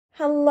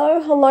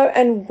Hello,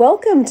 and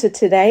welcome to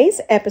today's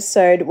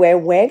episode where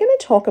we're going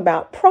to talk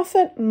about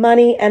profit,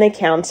 money, and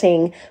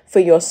accounting for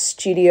your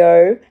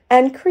studio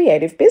and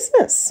creative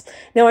business.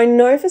 Now, I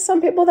know for some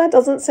people that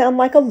doesn't sound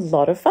like a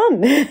lot of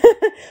fun,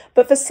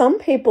 but for some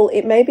people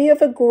it may be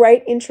of a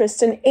great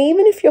interest. And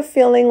even if you're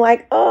feeling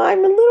like,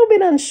 I'm a little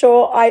bit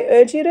unsure, I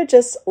urge you to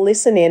just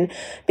listen in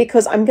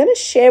because I'm going to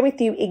share with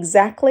you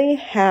exactly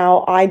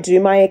how I do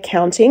my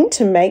accounting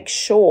to make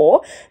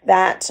sure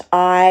that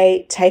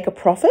I take a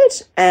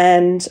profit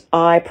and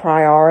I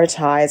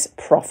prioritize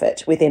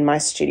profit within my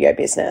studio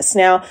business.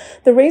 Now,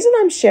 the reason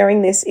I'm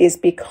sharing this is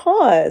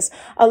because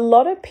a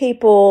lot of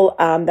people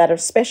that are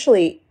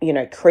especially,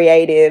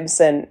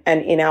 creatives and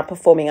in our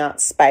performing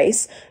arts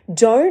space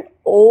don't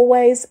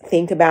always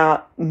think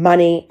about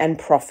money and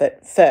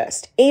profit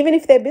first, even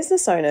if they're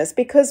business owners,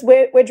 because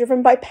we're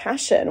driven by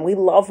passion. We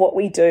love what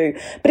we do,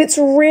 but it's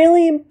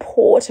really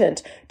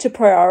important to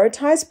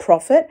prioritize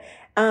profit.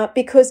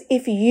 Because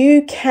if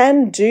you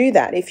can do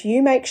that, if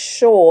you make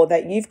sure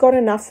that you've got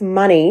enough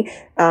money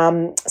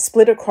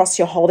split across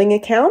your holding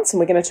accounts, and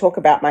we're going to talk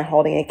about my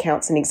holding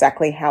accounts and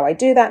exactly how I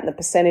do that and the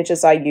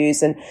percentages I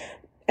use and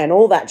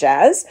all that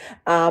jazz,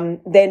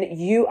 then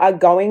you are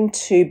going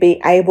to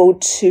be able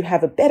to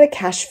have a better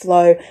cash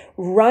flow,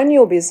 run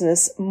your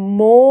business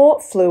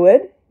more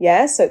fluid.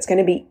 Yeah, so it's going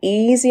to be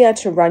easier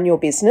to run your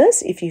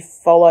business if you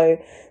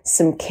follow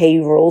some key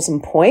rules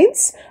and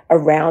points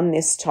around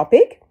this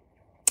topic.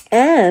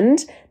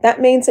 And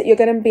that means that you're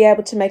going to be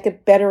able to make a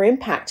better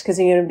impact because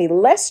you're going to be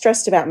less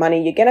stressed about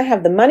money. You're going to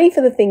have the money for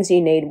the things you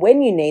need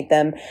when you need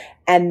them.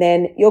 And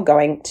then you're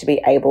going to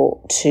be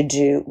able to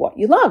do what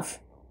you love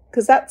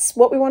because that's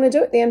what we want to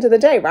do at the end of the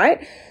day,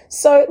 right?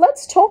 So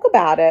let's talk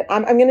about it.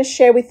 I'm going to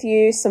share with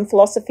you some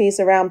philosophies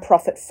around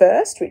profit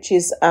first, which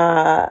is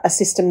a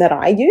system that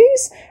I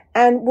use,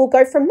 and we'll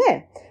go from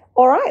there.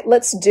 All right,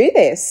 let's do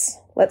this.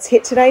 Let's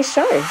hit today's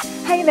show.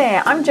 Hey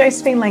there, I'm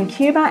Josephine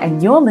Lancuba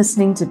and you're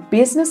listening to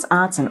Business,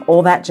 Arts and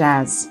All That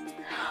Jazz.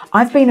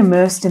 I've been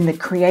immersed in the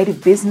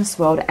creative business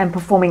world and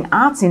performing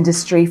arts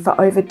industry for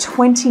over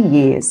 20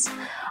 years.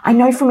 I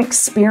know from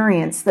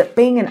experience that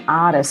being an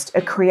artist,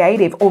 a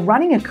creative, or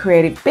running a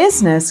creative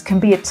business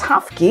can be a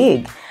tough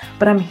gig,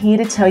 but I'm here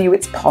to tell you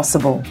it's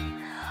possible.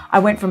 I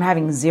went from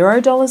having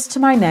 $0 to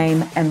my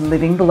name and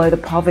living below the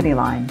poverty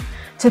line,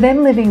 to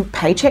then living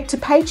paycheck to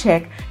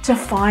paycheck, to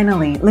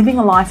finally living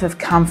a life of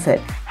comfort,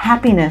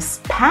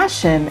 happiness,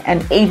 passion,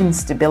 and even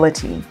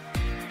stability.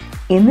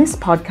 In this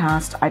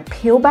podcast, I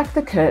peel back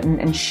the curtain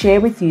and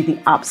share with you the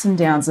ups and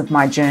downs of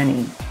my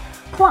journey.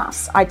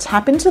 Plus, I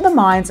tap into the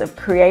minds of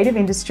creative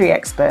industry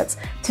experts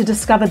to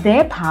discover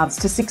their paths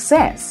to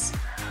success.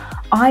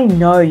 I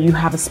know you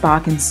have a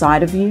spark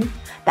inside of you,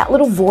 that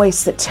little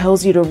voice that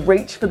tells you to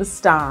reach for the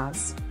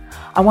stars.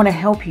 I want to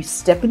help you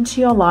step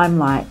into your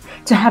limelight,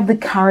 to have the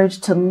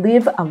courage to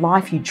live a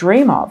life you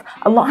dream of,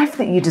 a life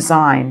that you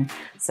design.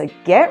 So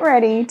get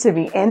ready to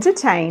be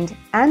entertained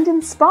and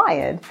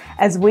inspired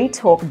as we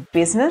talk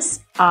business,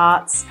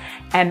 arts,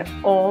 and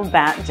all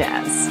that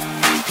jazz.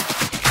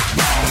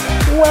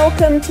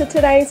 Welcome to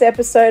today's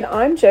episode.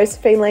 I'm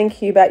Josephine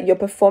Lancuba, your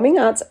performing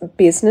arts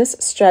business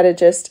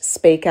strategist,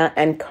 speaker,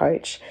 and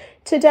coach.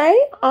 Today,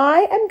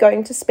 I am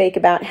going to speak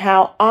about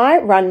how I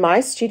run my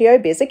studio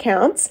biz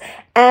accounts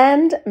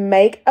and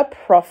make a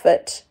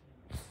profit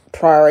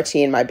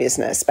priority in my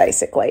business,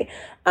 basically.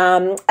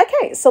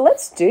 Okay, so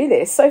let's do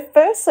this. So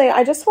firstly,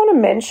 I just want to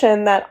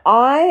mention that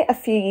I, a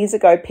few years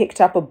ago, picked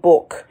up a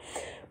book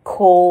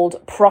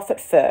called Profit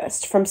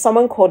First from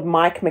someone called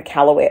Mike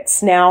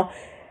Michalowicz. Now,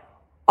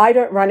 I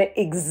don't run it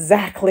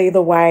exactly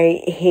the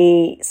way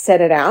he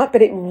set it out,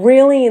 but it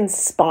really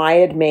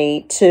inspired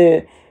me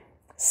to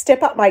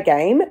step up my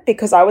game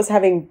because I was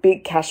having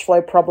big cash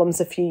flow problems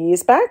a few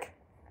years back.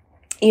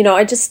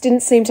 I just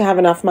didn't seem to have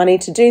enough money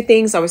to do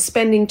things. I was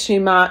spending too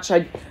much.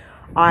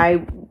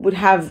 I would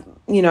have,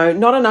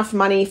 not enough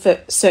money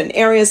for certain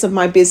areas of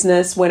my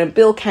business. When a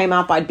bill came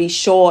up, I'd be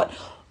short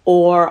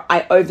or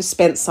I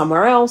overspent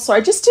somewhere else. So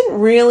I just didn't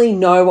really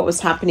know what was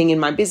happening in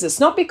my business.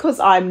 Not because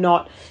I'm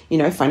not,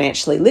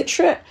 financially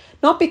literate,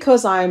 not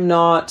because I'm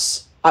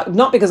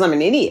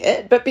an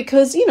idiot, but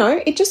because,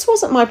 it just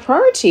wasn't my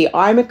priority.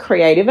 I'm a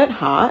creative at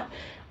heart.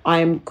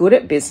 I'm good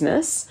at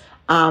business.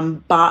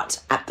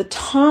 But at the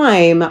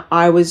time,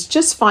 I was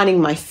just finding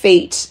my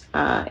feet,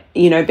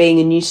 being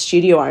a new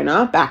studio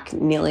owner back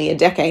nearly a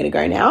decade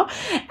ago now.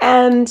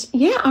 And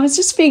I was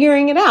just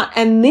figuring it out.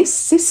 And this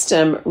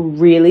system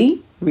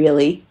really,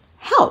 really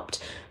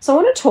helped. So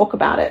I want to talk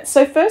about it.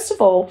 So first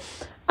of all,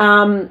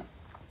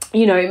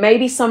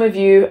 maybe some of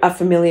you are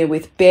familiar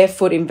with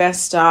Barefoot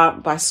Investor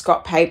by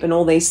Scott Pape and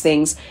all these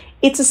things.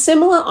 It's a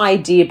similar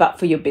idea, but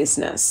for your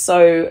business.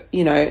 So,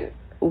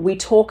 we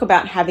talk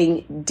about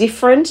having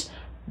different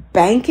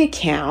bank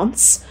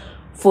accounts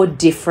for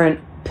different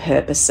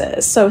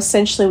purposes. So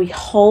essentially we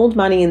hold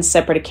money in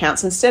separate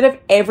accounts. Instead of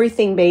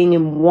everything being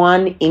in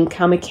one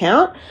income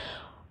account,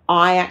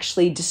 I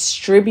actually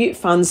distribute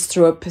funds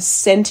through a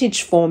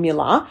percentage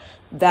formula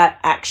that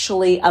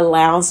actually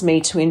allows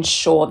me to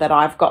ensure that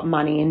I've got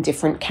money in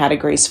different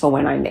categories for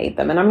when I need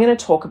them. And I'm going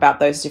to talk about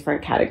those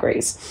different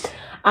categories.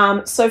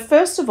 So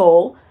first of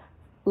all,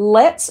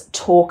 let's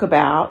talk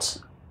about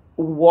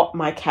what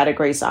my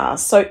categories are.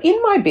 So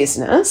in my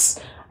business,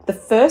 the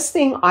first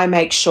thing I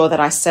make sure that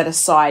I set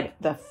aside,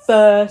 the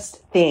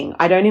first thing,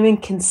 I don't even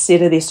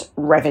consider this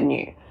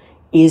revenue,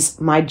 is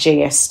my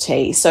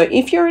GST. So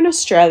if you're in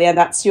Australia,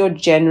 that's your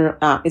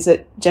is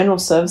it general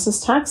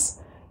services tax?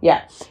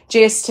 Yeah,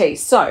 GST.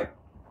 So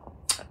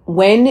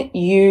when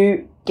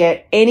you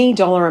get any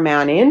dollar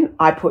amount in,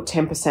 I put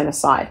 10%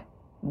 aside.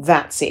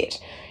 That's it.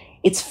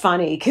 It's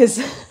funny because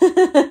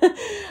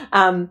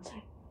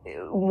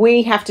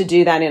we have to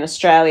do that in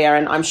Australia,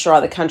 and I'm sure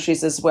other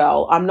countries as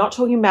well. I'm not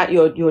talking about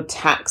your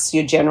tax,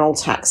 your general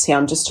tax here.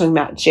 I'm just talking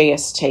about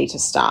GST to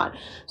start.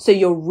 So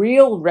your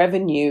real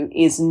revenue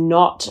is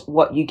not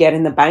what you get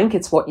in the bank.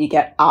 It's what you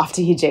get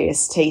after your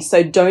GST.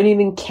 So don't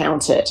even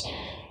count it.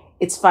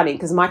 It's funny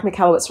because Mike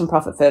Michalowicz from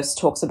Profit First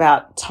talks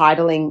about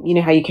titling, you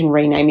know how you can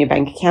rename your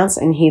bank accounts,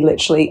 and he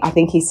literally, I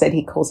think he said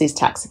he calls his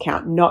tax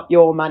account Not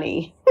Your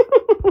Money.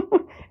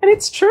 And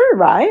it's true,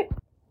 right?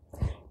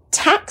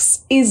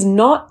 Tax is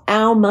not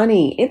our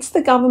money. It's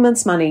the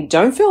government's money.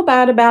 Don't feel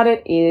bad about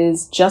it. It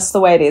is just the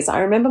way it is. I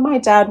remember my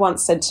dad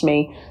once said to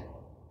me,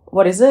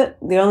 what is it?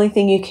 The only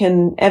thing you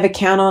can ever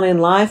count on in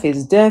life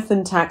is death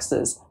and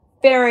taxes.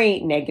 Very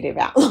negative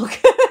outlook.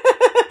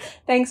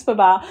 Thanks,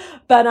 Baba.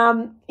 But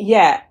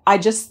yeah, I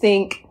just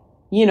think,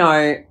 you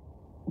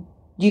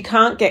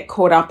can't get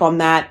caught up on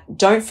that.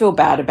 Don't feel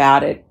bad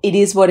about it. It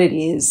is what it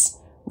is,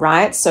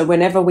 right? So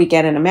whenever we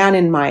get an amount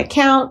in my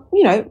account,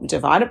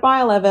 divide it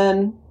by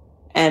 11,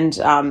 and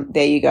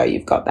there you go.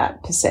 You've got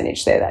that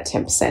percentage there, that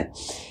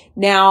 10%.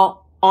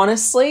 Now,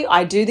 honestly,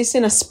 I do this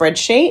in a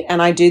spreadsheet,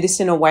 and I do this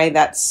in a way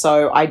that's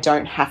so I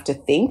don't have to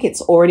think.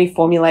 It's already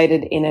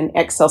formulated in an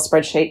Excel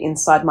spreadsheet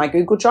inside my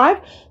Google Drive.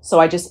 So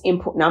I just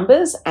input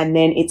numbers, and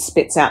then it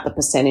spits out the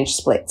percentage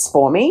splits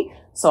for me.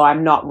 So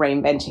I'm not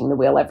reinventing the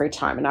wheel every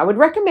time. And I would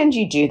recommend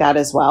you do that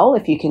as well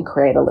if you can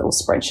create a little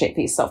spreadsheet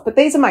for yourself. But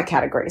these are my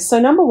categories. So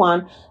number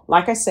one,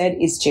 like I said,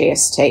 is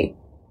GST.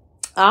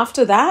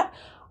 After that,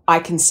 I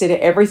consider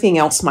everything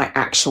else my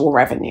actual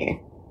revenue.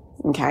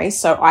 Okay,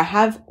 so I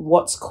have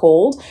what's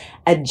called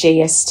a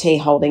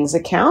GST holdings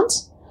account.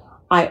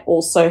 I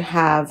also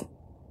have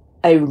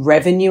a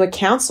revenue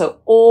account. So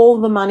all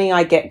the money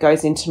I get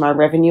goes into my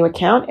revenue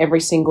account,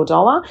 every single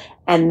dollar.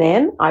 And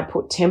then I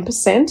put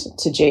 10%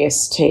 to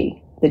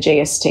GST, the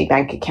GST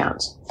bank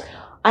account.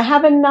 I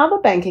have another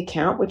bank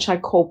account, which I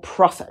call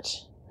profit.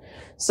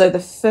 So the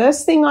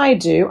first thing I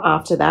do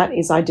after that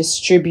is I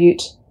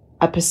distribute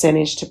a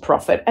percentage to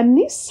profit. And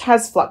this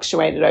has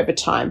fluctuated over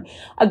time.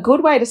 A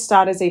good way to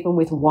start is even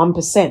with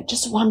 1%,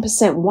 just 1%,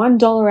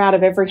 $1 out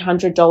of every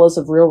 $100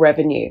 of real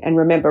revenue. And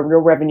remember, real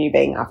revenue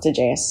being after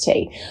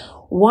GST.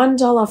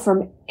 $1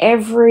 from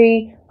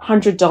every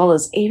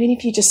 $100, even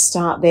if you just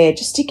start there,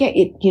 just to get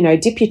it,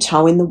 dip your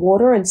toe in the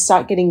water and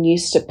start getting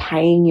used to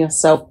paying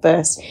yourself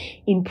first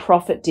in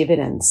profit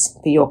dividends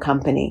for your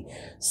company.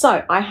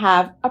 So I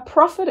have a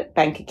profit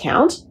bank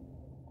account,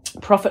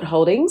 profit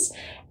holdings,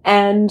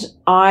 and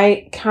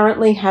I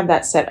currently have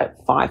that set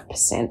at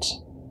 5%.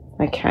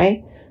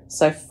 Okay,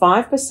 so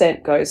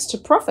 5% goes to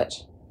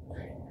profit.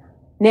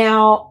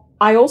 Now,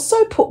 I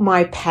also put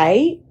my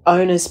pay,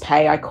 owner's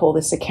pay, I call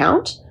this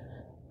account,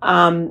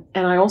 and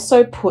I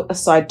also put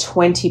aside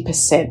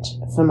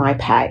 20% for my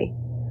pay.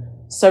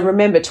 So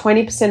remember,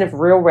 20% of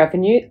real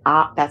revenue,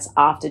 that's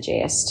after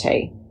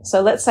GST.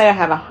 So let's say I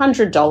have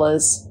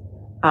 $100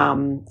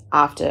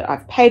 after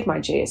I've paid my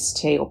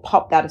GST or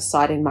pop that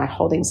aside in my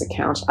holdings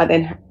account. I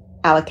then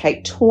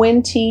allocate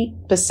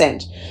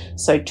 20%.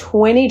 So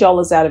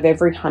 $20 out of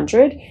every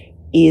 100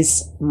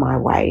 is my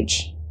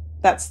wage.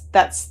 That's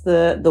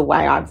the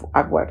way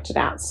I've worked it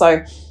out.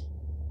 So,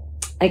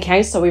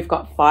 okay, so we've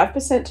got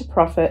 5% to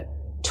profit,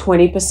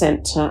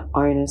 20% to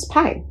owner's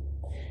pay.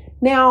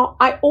 Now,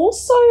 I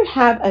also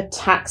have a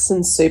tax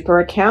and super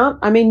account.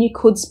 I mean, you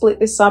could split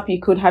this up. You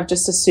could have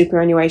just a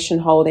superannuation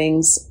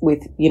holdings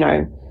with, because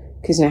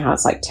you know how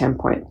it's like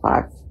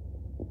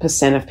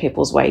 10.5% of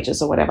people's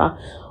wages or whatever.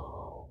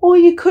 Or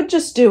you could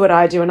just do what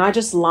I do, and I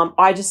just lump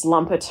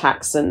a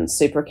tax and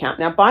super account.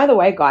 Now, by the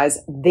way, guys,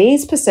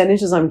 these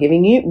percentages I'm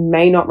giving you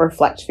may not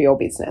reflect for your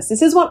business.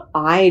 This is what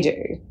I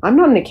do. I'm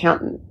not an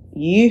accountant.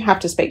 You have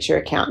to speak to your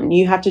accountant.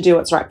 You have to do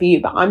what's right for you.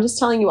 But I'm just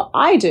telling you what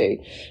I do.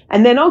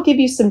 And then I'll give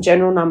you some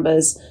general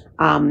numbers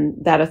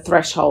that are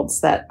thresholds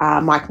that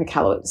Mike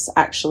Michalowicz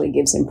actually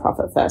gives in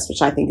Profit First,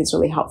 which I think is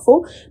really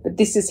helpful. But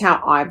this is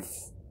how I've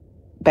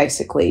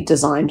basically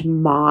designed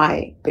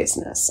my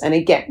business. And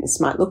again, this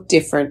might look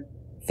different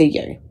for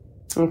you.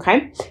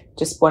 Okay?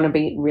 Just want to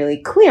be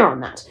really clear on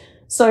that.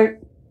 So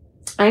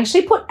I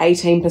actually put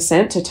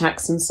 18% to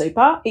tax and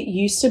super. It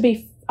used to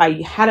be,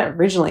 I had it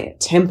originally at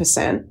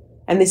 10%.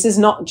 And this is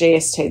not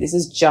GST. This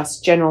is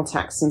just general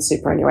tax and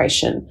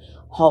superannuation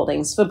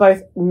holdings for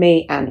both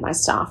me and my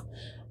staff.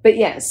 But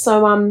yeah,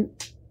 so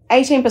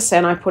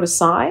 18% I put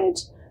aside.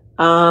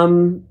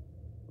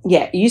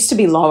 it used to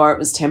be lower. It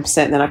was 10%.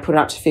 Then I put it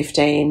up to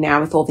 15.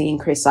 Now with all the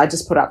increase, I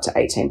just put up to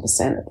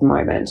 18% at the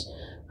moment.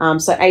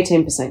 So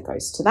 18%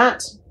 goes to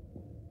that.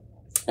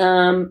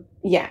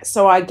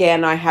 So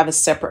again, I have a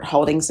separate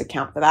holdings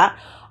account for that.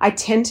 I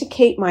tend to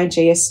keep my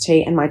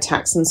GST and my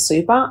tax and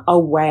super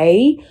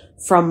away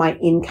from my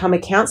income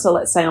account. So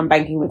let's say I'm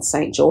banking with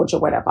St. George or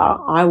whatever.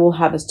 I will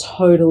have a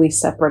totally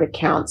separate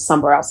account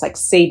somewhere else, like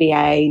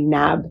CBA,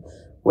 NAB,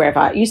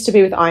 wherever. It used to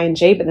be with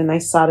ING, but then they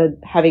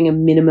started having a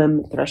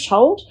minimum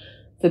threshold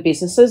for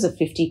businesses of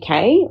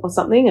 50K or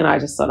something. And I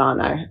just thought, oh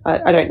no,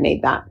 I don't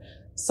need that.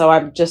 So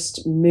I've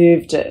just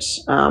moved it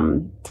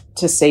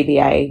to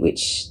CBA,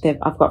 which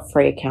I've got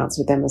free accounts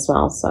with them as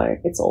well. So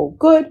it's all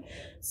good.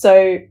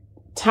 So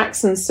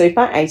tax and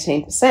super,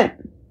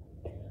 18%.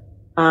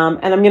 And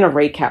I'm going to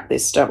recap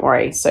this, don't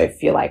worry. So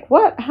if you're like,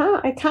 what?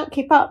 I can't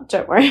keep up,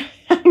 don't worry.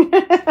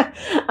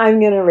 I'm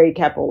going to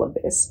recap all of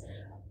this.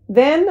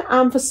 Then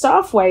for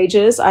staff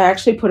wages, I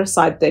actually put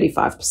aside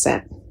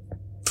 35%.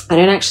 I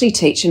don't actually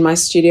teach in my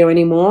studio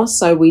anymore,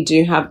 so we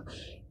do have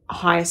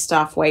higher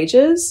staff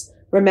wages.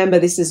 Remember,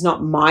 this is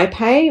not my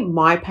pay.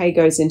 My pay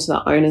goes into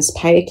the owner's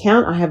pay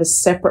account. I have a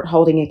separate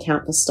holding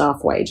account for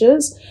staff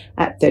wages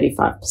at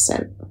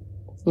 35%.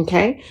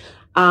 Okay.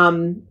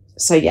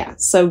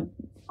 So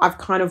I've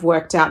kind of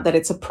worked out that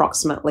it's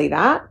approximately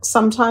that.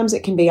 Sometimes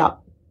it can be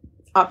up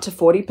to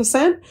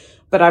 40%,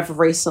 but I've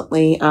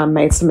recently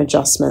made some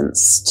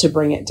adjustments to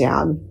bring it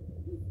down.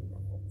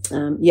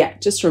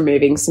 Just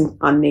removing some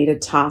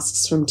unneeded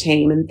tasks from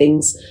team and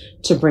things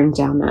to bring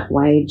down that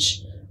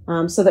wage.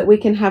 So that we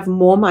can have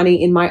more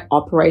money in my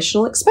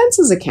operational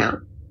expenses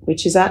account,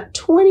 which is at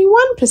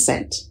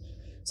 21%.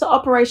 So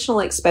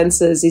operational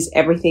expenses is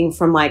everything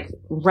from like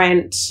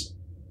rent,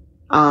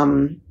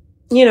 buying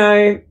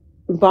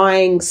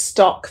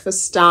stock for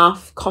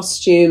staff,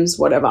 costumes,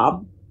 whatever,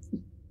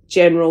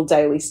 general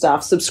daily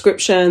stuff,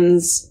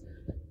 subscriptions,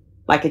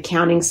 like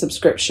accounting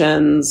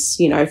subscriptions,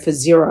 for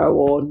Xero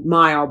or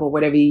MyOb or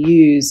whatever you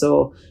use,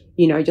 or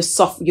just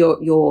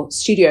your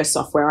studio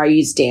software. I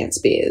use Dance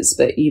Biz,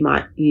 but you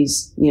might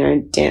use,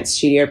 Dance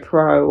Studio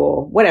Pro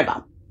or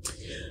whatever.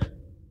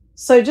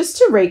 So just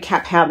to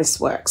recap how this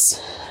works,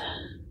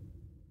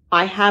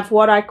 I have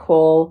what I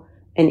call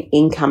an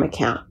income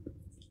account.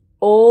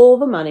 All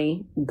the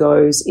money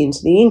goes into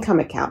the income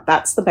account.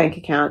 That's the bank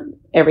account,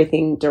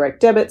 everything direct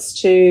debits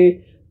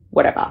to,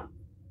 whatever.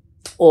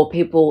 Or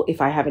people,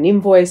 if I have an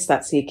invoice,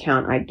 that's the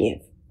account I give.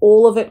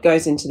 All of it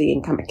goes into the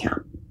income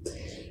account.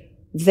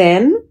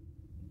 Then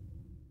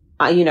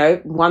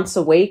once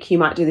a week, you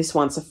might do this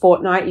once a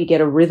fortnight, you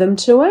get a rhythm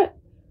to it.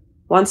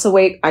 Once a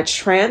week, I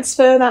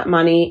transfer that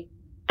money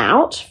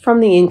out from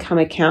the income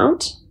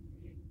account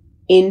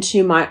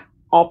into my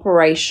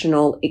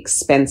operational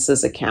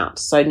expenses account.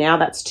 So now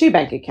that's two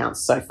bank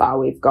accounts so far.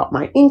 We've got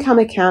my income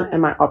account and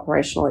my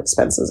operational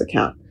expenses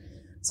account.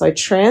 So I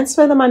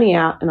transfer the money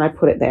out and I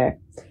put it there.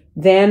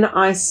 Then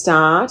I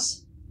start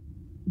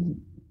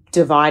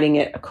dividing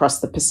it across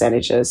the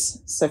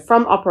percentages. So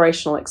from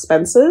operational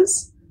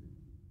expenses,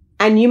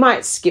 and you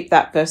might skip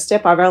that first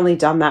step. I've only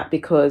done that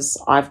because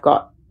I've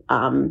got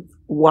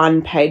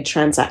one paid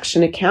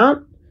transaction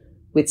account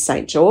with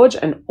St. George,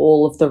 and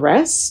all of the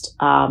rest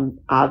are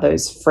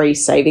those free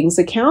savings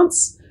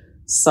accounts.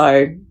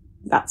 So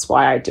that's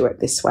why I do it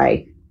this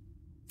way,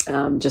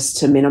 just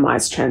to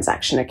minimize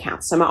transaction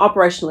accounts. So my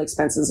operational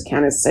expenses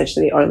account is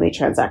essentially the only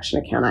transaction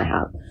account I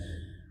have.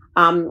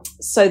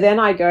 So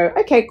then I go,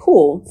 okay,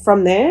 cool.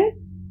 From there,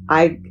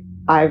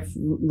 I've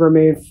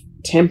removed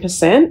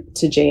 10%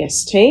 to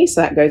GST.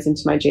 So that goes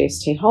into my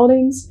GST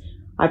holdings.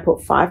 I put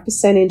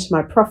 5% into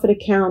my profit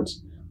account.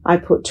 I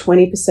put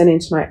 20%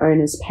 into my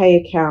owner's pay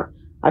account.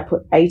 I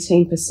put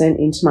 18%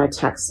 into my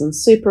tax and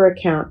super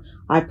account.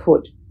 I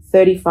put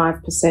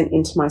 35%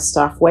 into my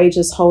staff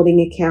wages holding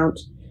account.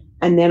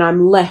 And then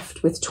I'm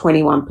left with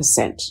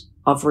 21%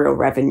 of real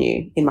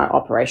revenue in my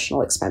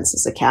operational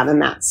expenses account. And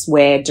that's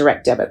where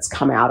direct debits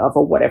come out of,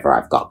 or whatever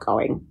I've got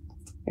going.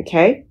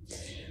 Okay.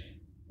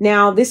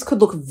 Now, this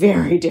could look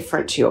very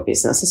different to your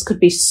business. This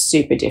could be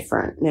super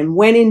different. And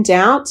when in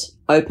doubt,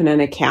 open an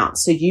account.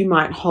 So you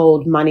might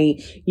hold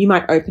money. You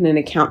might open an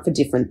account for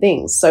different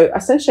things. So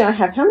essentially I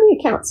have how many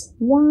accounts?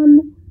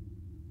 1,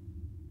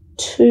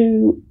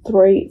 2,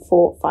 3,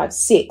 4, 5,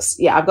 6.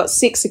 Yeah, I've got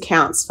 6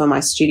 accounts for my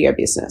studio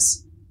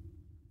business.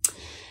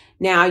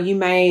 Now, you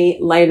may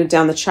later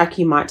down the track,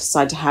 you might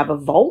decide to have a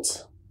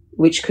vault,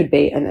 which could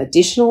be an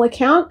additional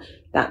account.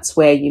 That's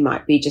where you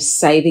might be just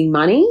saving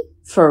money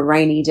for a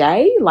rainy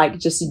day, like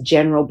just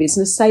general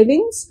business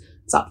savings.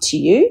 It's up to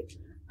you.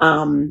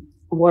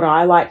 What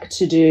I like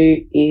to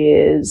do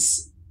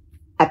is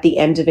at the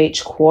end of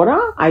each quarter,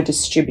 I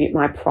distribute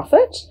my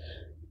profit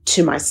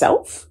to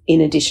myself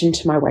in addition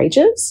to my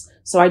wages.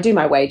 So I do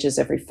my wages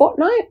every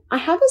fortnight. I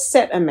have a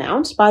set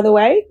amount, by the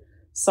way.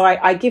 So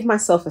I give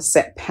myself a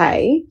set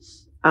pay.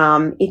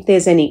 If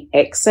there's any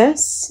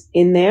excess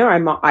in there,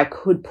 I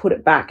could put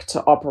it back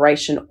to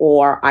operation,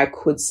 or I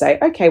could say,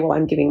 okay, well,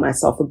 I'm giving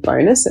myself a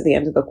bonus at the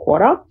end of the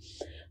quarter.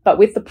 But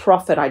with the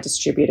profit, I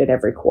distribute it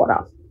every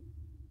quarter.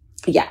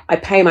 I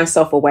pay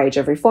myself a wage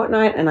every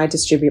fortnight and I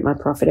distribute my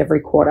profit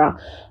every quarter.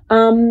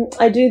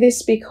 I do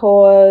this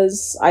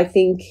because I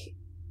think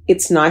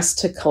it's nice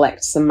to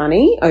collect some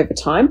money over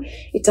time.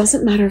 It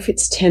doesn't matter if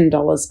it's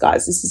 $10,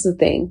 guys. This is the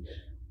thing.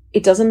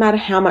 It doesn't matter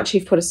how much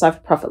you've put aside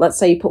for profit. Let's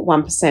say you put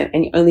 1%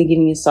 and you're only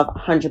giving yourself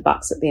 $100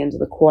 at the end of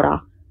the quarter.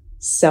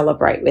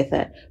 Celebrate with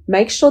it.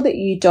 Make sure that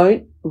you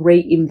don't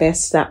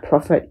reinvest that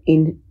profit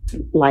in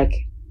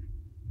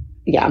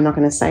I'm not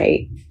going to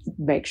say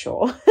make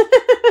sure.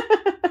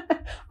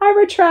 I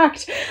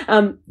retract.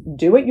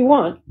 Do what you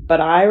want,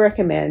 but I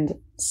recommend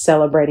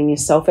celebrating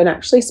yourself and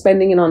actually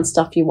spending it on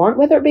stuff you want,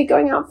 whether it be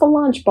going out for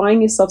lunch,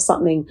 buying yourself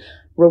something,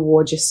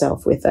 reward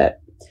yourself with it,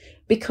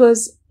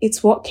 because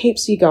it's what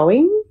keeps you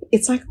going.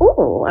 It's like,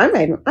 oh, I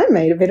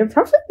made a bit of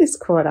profit this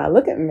quarter.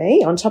 Look at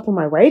me on top of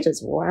my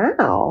wages.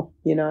 Wow.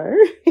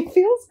 It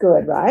feels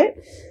good, right?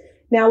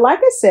 Now, like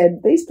I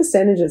said, these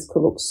percentages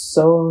could look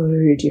so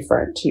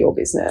different to your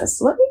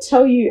business. Let me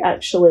tell you,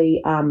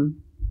 actually,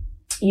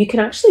 you can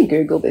actually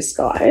Google this,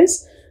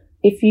 guys.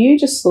 If you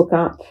just look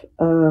up,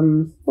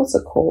 what's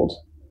it called?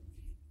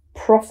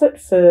 Profit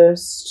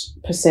first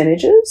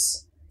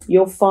percentages,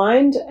 you'll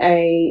find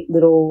a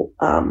little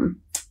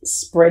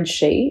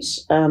spreadsheet.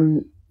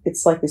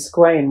 It's like this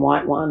grey and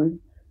white one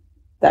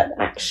that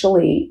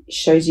actually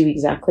shows you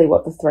exactly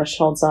what the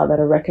thresholds are that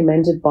are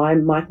recommended by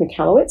Mike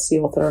Michalowicz, the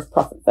author of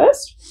Profit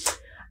First.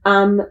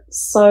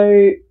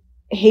 So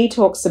he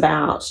talks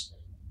about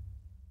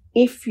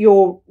if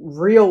your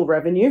real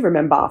revenue,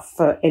 remember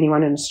for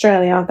anyone in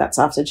Australia, that's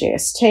after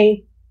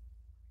GST,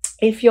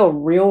 if your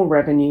real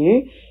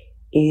revenue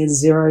is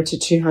 0 to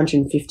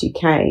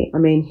 250K,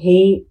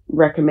 he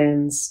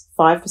recommends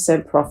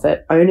 5%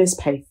 profit, owners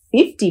pay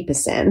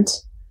 50%,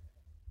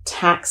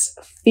 tax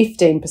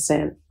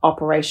 15%,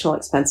 operational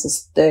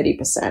expenses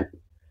 30%.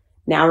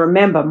 Now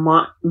remember,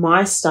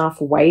 my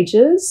staff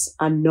wages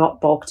are not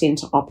bulked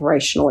into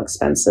operational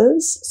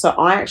expenses. So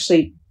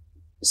it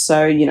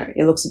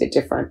looks a bit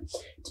different.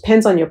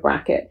 Depends on your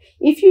bracket.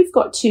 If you've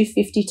got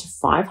 250 to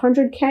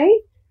 500K,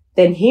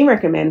 then he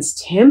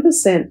recommends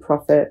 10%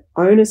 profit,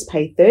 owners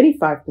pay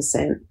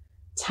 35%,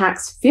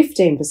 tax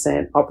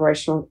 15%,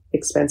 operational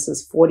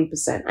expenses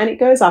 40%. And it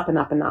goes up and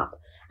up and up.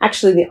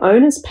 Actually, the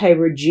owner's pay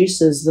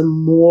reduces the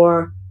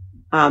more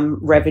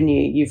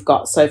revenue you've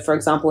got. So, for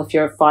example, if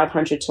you're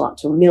 500 to up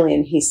to $1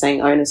 million, he's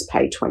saying owners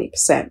pay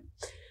 20%.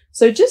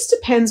 So it just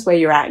depends where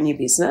you're at in your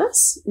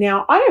business.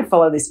 Now, I don't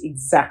follow this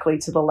exactly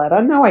to the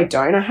letter. No, I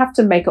don't. I have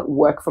to make it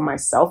work for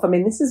myself.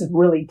 This is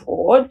really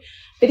broad,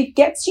 but it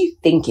gets you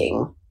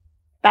thinking.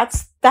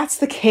 That's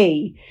the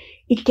key.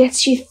 It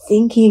gets you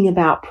thinking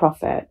about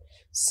profit.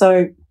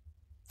 So,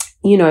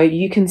 you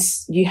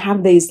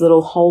have these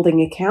little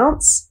holding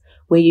accounts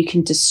where you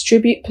can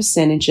distribute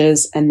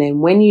percentages. And then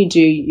when you do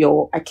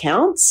your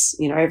accounts,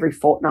 every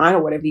fortnight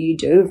or whatever you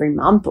do, every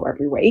month or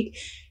every week,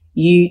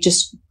 you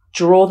just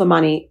draw the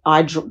money.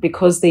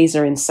 Because these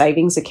are in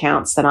savings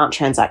accounts that aren't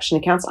transaction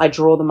accounts, I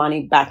draw the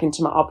money back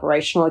into my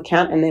operational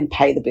account and then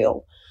pay the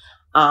bill.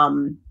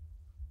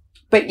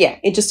 But yeah,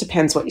 it just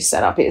depends what your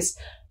setup is.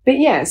 But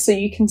yeah, so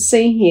you can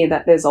see here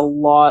that there's a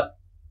lot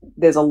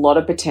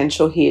of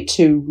potential here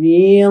to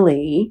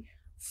really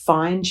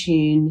fine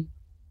tune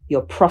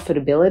your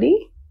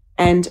profitability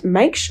and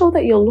make sure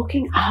that you're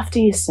looking after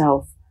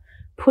yourself,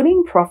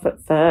 putting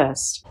profit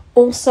first.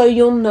 Also,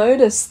 you'll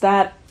notice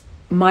that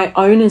my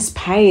owner's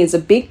pay is a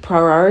big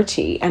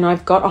priority and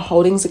I've got a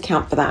holdings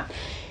account for that,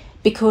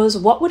 because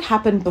what would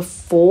happen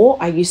before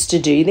I used to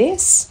do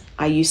this,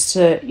 I used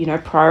to,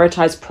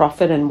 prioritize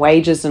profit and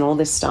wages and all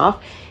this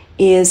stuff,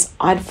 is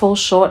I'd fall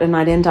short and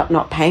I'd end up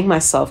not paying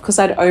myself because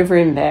I'd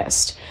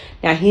overinvest.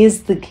 Now,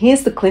 here's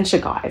the clincher,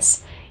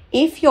 guys.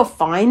 If you're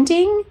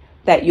finding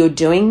that you're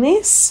doing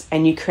this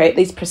and you create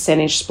these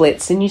percentage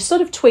splits and you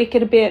sort of tweak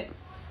it a bit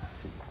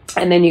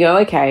and then you go,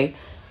 okay,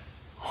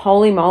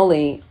 holy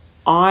moly,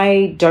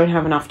 I don't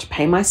have enough to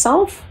pay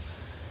myself,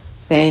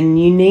 then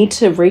you need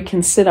to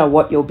reconsider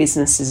what your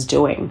business is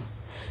doing.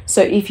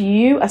 So if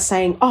you are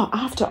saying,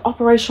 after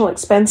operational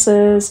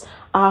expenses,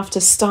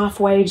 after staff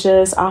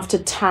wages, after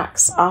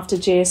tax, after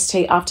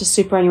GST, after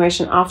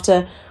superannuation,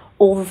 after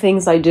all the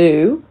things I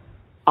do,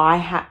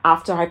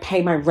 after I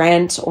pay my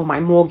rent or my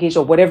mortgage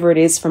or whatever it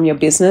is from your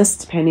business,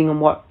 depending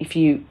on if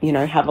you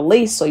have a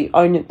lease or you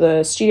own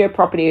the studio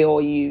property or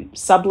you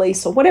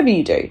sublease or whatever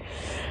you do.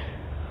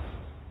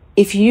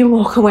 If you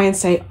walk away and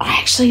say, I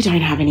actually don't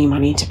have any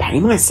money to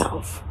pay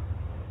myself,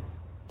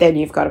 then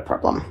you've got a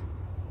problem.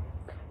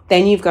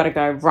 Then you've got to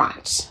go,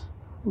 right,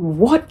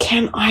 what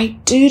can I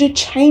do to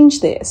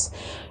change this?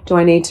 Do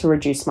I need to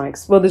reduce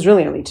well, there's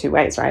really only two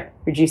ways, right?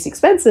 Reduce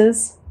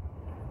expenses,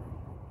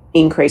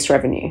 increase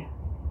revenue.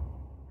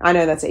 I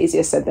know that's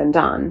easier said than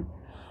done,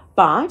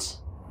 but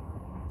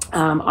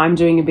I'm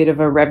doing a bit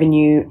of a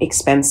revenue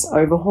expense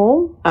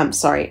overhaul.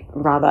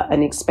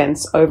 An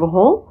expense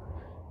overhaul.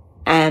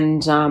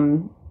 And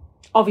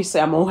obviously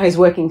I'm always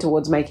working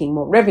towards making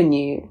more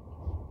revenue,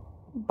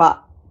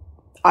 but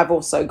I've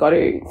also got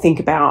to think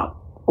about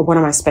what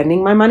am I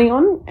spending my money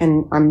on?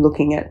 And I'm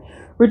looking at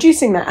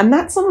reducing that. And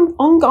that's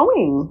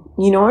ongoing,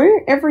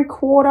 every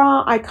quarter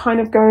I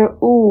kind of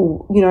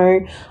go,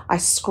 I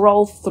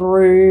scroll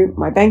through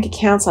my bank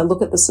accounts. I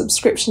look at the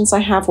subscriptions I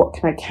have. What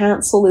can I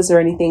cancel? Is there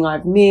anything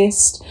I've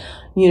missed?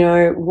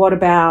 What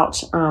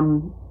about,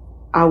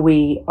 are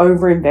we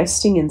over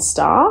investing in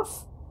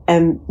staff?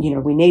 And,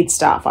 we need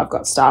staff. I've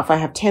got staff. I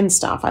have 10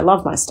 staff. I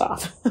love my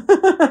staff.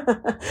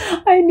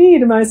 I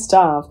need my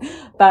staff.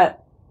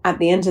 But at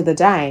the end of the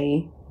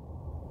day,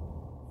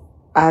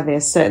 are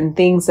there certain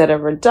things that are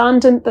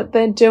redundant that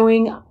they're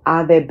doing?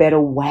 Are there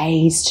better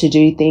ways to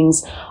do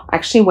things? I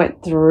actually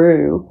went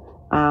through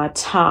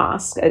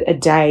a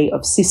day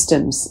of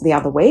systems the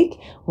other week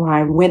where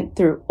I went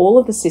through all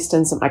of the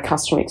systems that my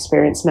customer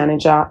experience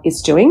manager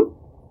is doing,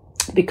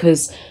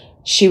 because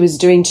she was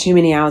doing too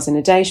many hours in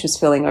a day. She was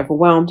feeling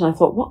overwhelmed. And I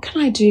thought, what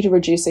can I do to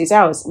reduce these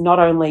hours? Not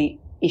only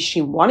is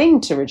she wanting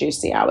to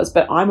reduce the hours,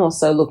 but I'm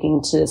also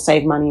looking to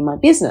save money in my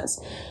business.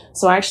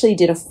 So I actually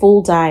did a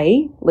full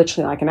day,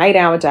 literally like an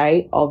 8-hour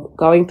day, of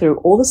going through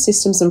all the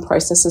systems and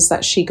processes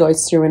that she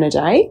goes through in a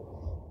day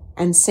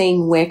and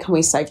seeing where can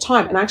we save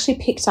time. And I actually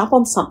picked up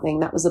on something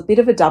that was a bit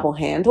of a double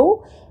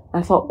handle.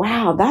 I thought,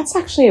 wow, that's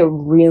actually a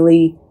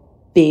really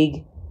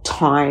big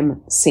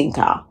time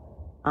sinker.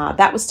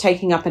 That was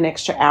taking up an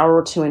extra hour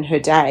or two in her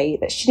day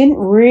that she didn't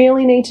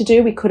really need to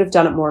do. We could have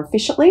done it more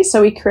efficiently.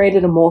 So we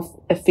created a more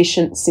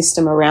efficient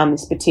system around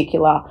this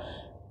particular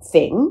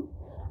thing.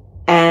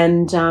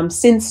 And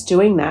since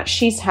doing that,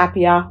 she's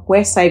happier.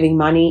 We're saving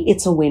money.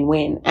 It's a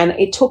win-win. And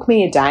it took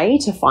me a day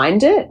to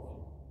find it,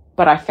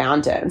 but I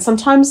found it. And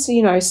sometimes,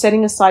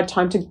 setting aside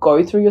time to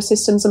go through your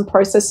systems and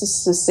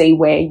processes to see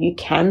where you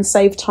can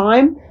save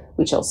time,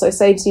 which also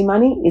saves you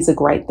money, is a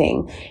great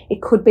thing.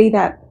 It could be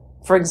that,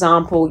 for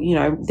example,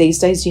 these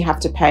days you have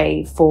to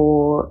pay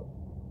for,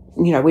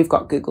 we've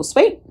got Google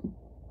Suite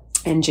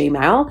and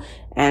Gmail,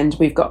 and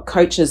we've got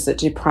coaches that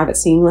do private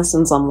singing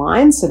lessons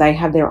online. So they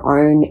have their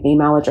own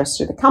email address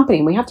through the company,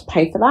 and we have to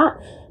pay for that.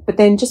 But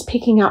then just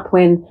picking up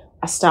when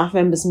a staff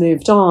member's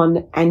moved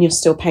on and you're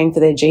still paying for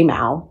their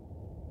Gmail,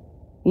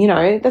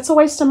 that's a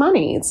waste of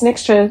money. It's an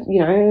extra,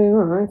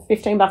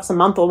 $15 a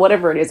month or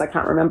whatever it is. I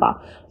can't remember.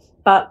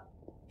 But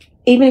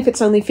even if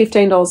it's only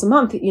 $15 a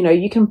month,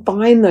 you can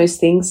find those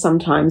things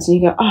sometimes and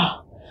you go,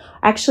 oh,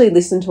 I actually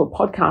listened to a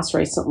podcast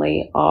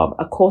recently of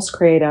a course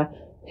creator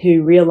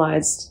who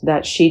realized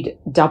that she'd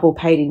double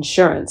paid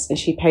insurance, and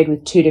she paid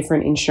with 2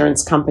 different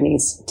insurance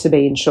companies to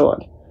be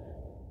insured.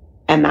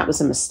 And that was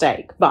a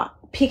mistake. But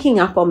picking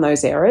up on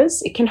those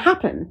errors, it can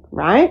happen,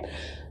 right?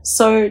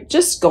 So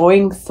just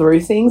going through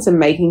things and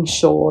making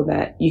sure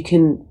that you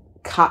can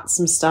cut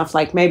some stuff,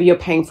 like maybe you're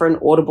paying for an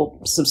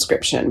Audible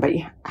subscription, but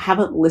you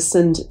haven't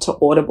listened to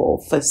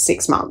Audible for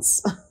 6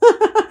 months.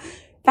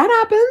 That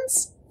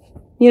happens,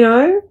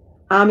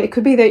 It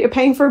could be that you're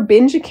paying for a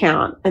Binge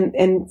account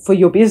and for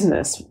your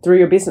business, through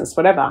your business,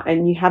 whatever,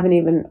 and you haven't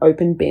even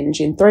opened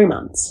Binge in 3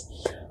 months.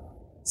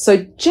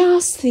 So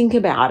just think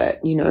about it,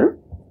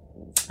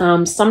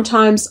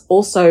 Sometimes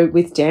also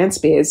with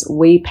DanceBiz,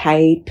 we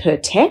pay per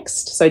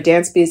text. So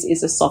DanceBiz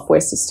is a software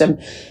system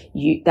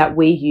that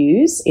we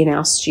use in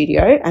our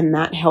studio, and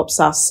that helps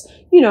us,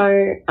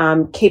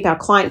 keep our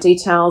client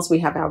details. We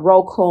have our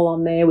roll call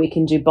on there. We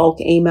can do bulk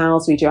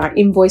emails. We do our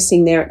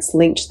invoicing there. It's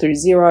linked through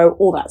Xero,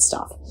 all that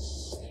stuff.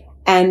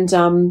 And,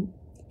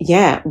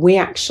 we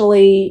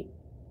actually,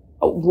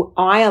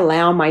 I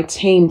allow my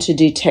team to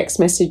do text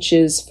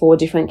messages for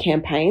different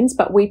campaigns,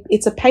 but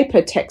it's a pay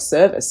per text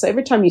service. So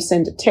every time you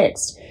send a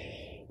text,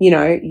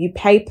 you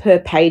pay per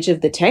page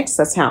of the text.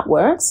 That's how it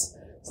works.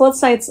 So let's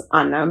say it's,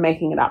 I don't know, I'm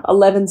making it up,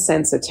 11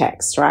 cents a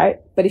text, right?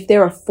 But if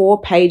there are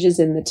 4 pages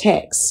in the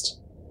text,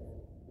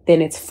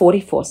 then it's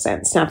 44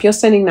 cents. Now, if you're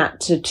sending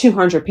that to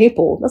 200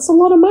 people, that's a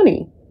lot of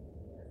money.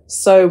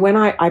 So when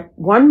I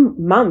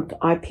 1 month,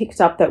 I picked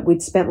up that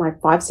we'd spent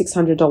like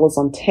 $500-600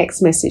 on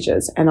text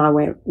messages, and I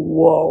went,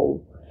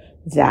 whoa,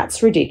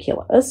 that's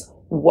ridiculous.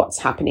 What's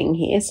happening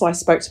here? So I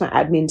spoke to my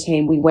admin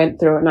team. We went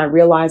through it, and I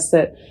realized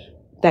that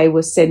they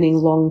were sending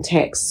long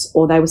texts,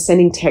 or they were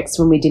sending texts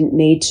when we didn't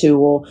need to.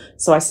 Or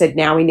so I said,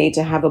 now we need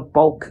to have a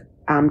bulk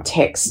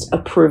text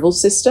approval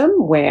system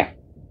where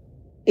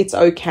it's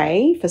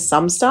okay for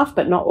some stuff,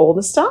 but not all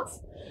the stuff.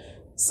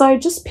 So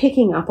just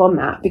picking up on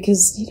that,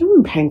 because you don't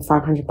want to be paying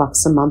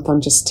 $500 a month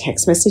on just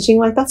text messaging.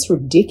 Like, that's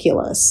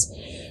ridiculous.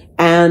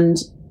 And,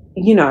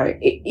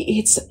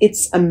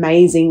 it's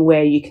amazing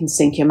where you can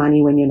sink your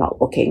money when you're not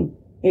looking.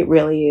 It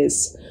really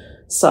is.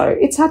 So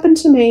it's happened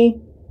to me.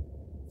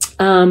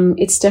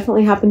 It's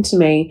definitely happened to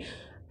me.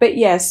 But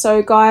yeah,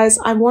 so guys,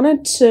 I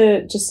wanted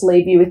to just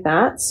leave you with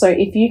that. So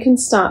if you can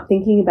start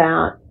thinking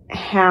about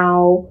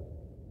how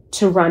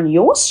to run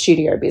your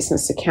studio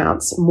business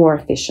accounts more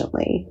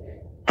efficiently,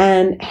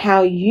 and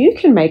how you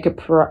can make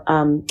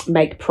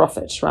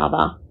profit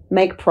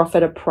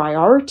a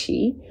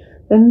priority,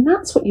 then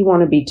that's what you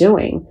want to be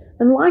doing.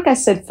 And like I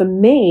said, for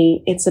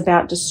me, it's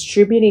about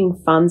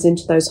distributing funds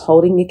into those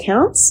holding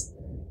accounts,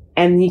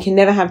 and you can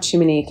never have too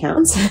many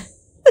accounts.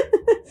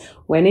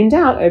 when in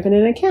doubt, open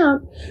an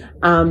account.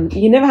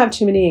 You never have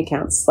too many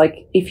accounts.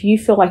 Like if you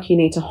feel like you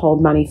need to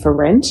hold money for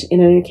rent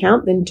in an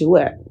account, then do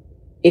it.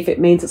 If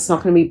it means it's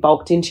not going to be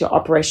bulked into your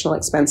operational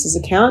expenses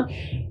account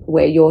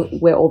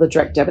where all the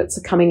direct debits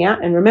are coming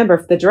out. And remember,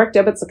 if the direct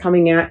debits are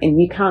coming out and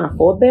you can't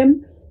afford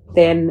them,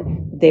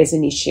 then there's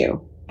an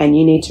issue and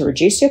you need to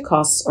reduce your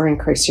costs or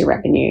increase your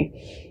revenue.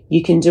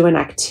 You can do an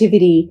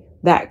activity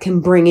that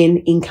can bring in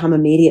income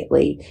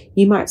immediately.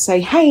 You might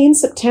say, hey, in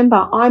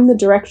September, I'm the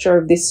director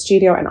of this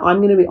studio and I'm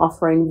going to be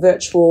offering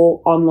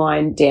virtual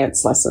online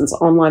dance lessons,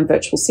 online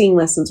virtual singing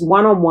lessons,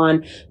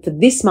 one-on-one for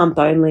this month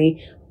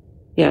only.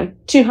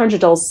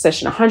 $200 a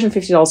session,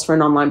 $150 for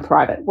an online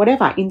private,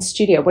 whatever, in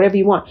studio, whatever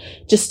you want,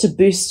 just to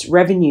boost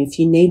revenue if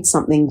you need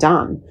something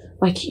done.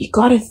 Like you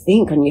got to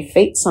think on your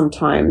feet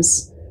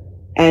sometimes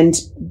and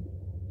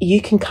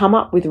you can come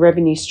up with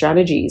revenue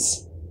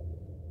strategies.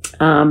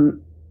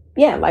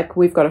 Like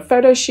we've got a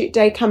photo shoot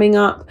day coming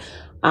up,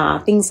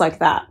 things like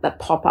that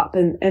pop up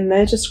and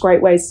they're just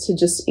great ways to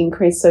just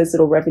increase those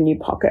little revenue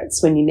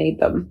pockets when you need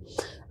them.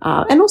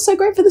 And also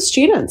great for the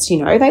students,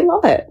 they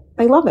love it.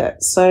 They love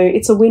it. So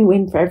it's a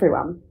win-win for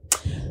everyone.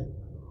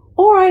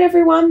 All right,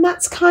 everyone,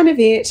 that's kind of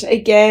it.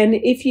 Again,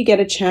 if you get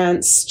a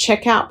chance,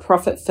 check out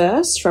Profit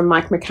First from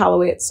Mike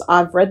Michalowicz.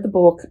 I've read the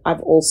book.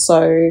 I've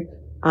also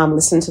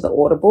listened to the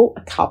Audible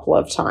a couple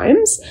of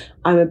times.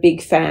 I'm a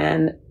big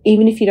fan.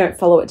 Even if you don't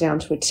follow it down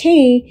to a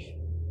T,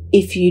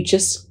 if you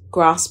just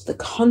grasp the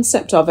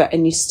concept of it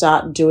and you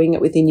start doing it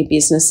within your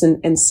business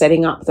and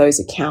setting up those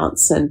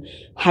accounts and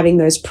having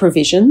those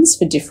provisions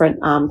for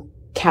different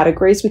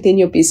categories within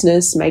your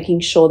business,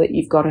 making sure that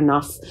you've got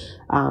enough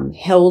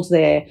held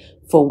there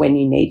for when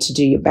you need to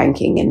do your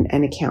banking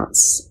and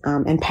accounts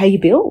and pay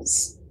your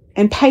bills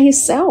and pay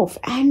yourself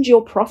and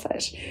your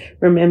profit.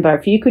 Remember,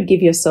 if you could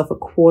give yourself a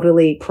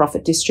quarterly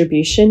profit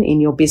distribution in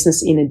your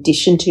business in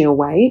addition to your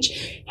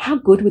wage, how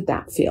good would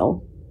that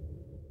feel?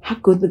 How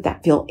good would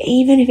that feel?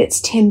 Even if it's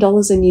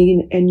 $10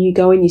 and you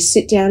go and you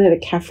sit down at a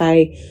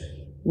cafe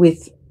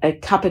with a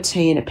cup of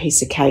tea and a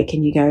piece of cake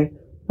and you go,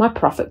 my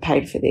profit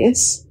paid for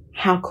this.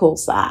 How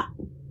cool's that?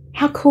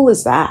 How cool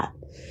is that?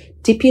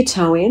 Dip your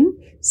toe in,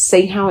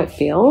 see how it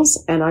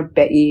feels, and I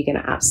bet you're going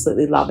to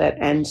absolutely love it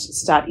and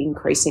start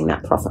increasing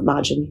that profit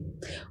margin.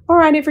 All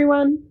right,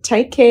 everyone,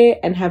 take care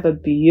and have a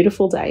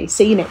beautiful day.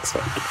 See you next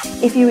week.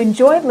 If you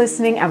enjoyed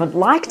listening and would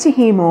like to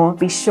hear more,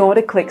 be sure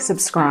to click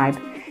subscribe.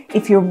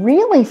 If you're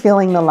really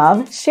feeling the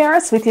love, share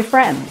us with your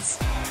friends.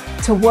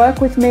 To work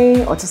with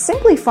me or to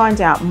simply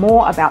find out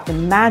more about the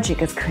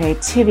magic of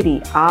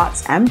creativity,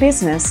 arts, and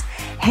business,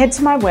 head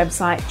to my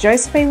website,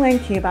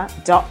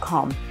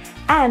 josephinelancuba.com,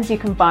 and you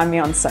can find me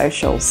on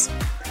socials.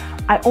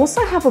 I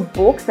also have a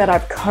book that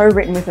I've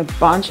co-written with a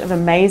bunch of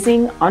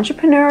amazing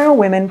entrepreneurial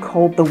women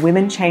called The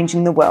Women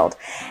Changing the World,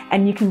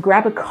 and you can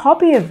grab a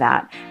copy of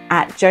that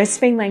at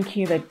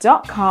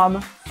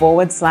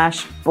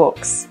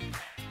josephinelancuba.com/books.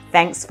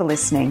 Thanks for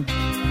listening.